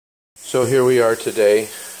So here we are today.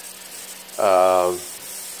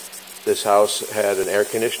 This house had an air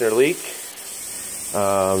conditioner leak.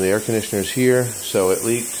 The air conditioner is here, so it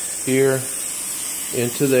leaked here,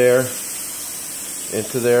 into there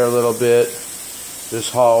a little bit, this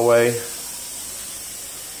hallway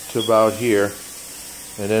to about here,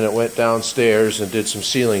 and then it went downstairs and did some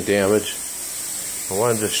ceiling damage. I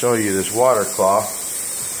wanted to show you this water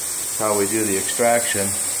cloth. How we do the extraction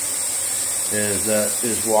is that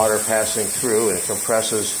is water passing through, and it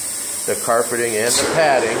compresses the carpeting and the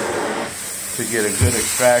padding to get a good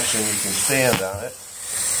extraction. You can stand on it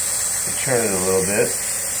and turn it a little bit.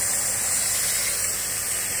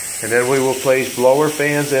 And then we will place blower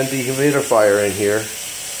fans and dehumidifier in here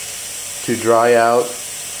to dry out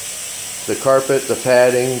the carpet, the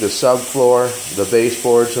padding, the subfloor, the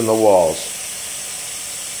baseboards, and the walls.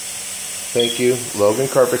 Thank you. Logan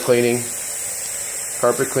Carpet Cleaning,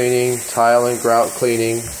 tile and grout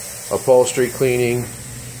cleaning, upholstery cleaning,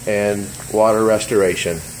 and water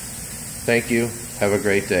restoration. Thank you. Have a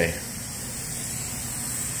great day.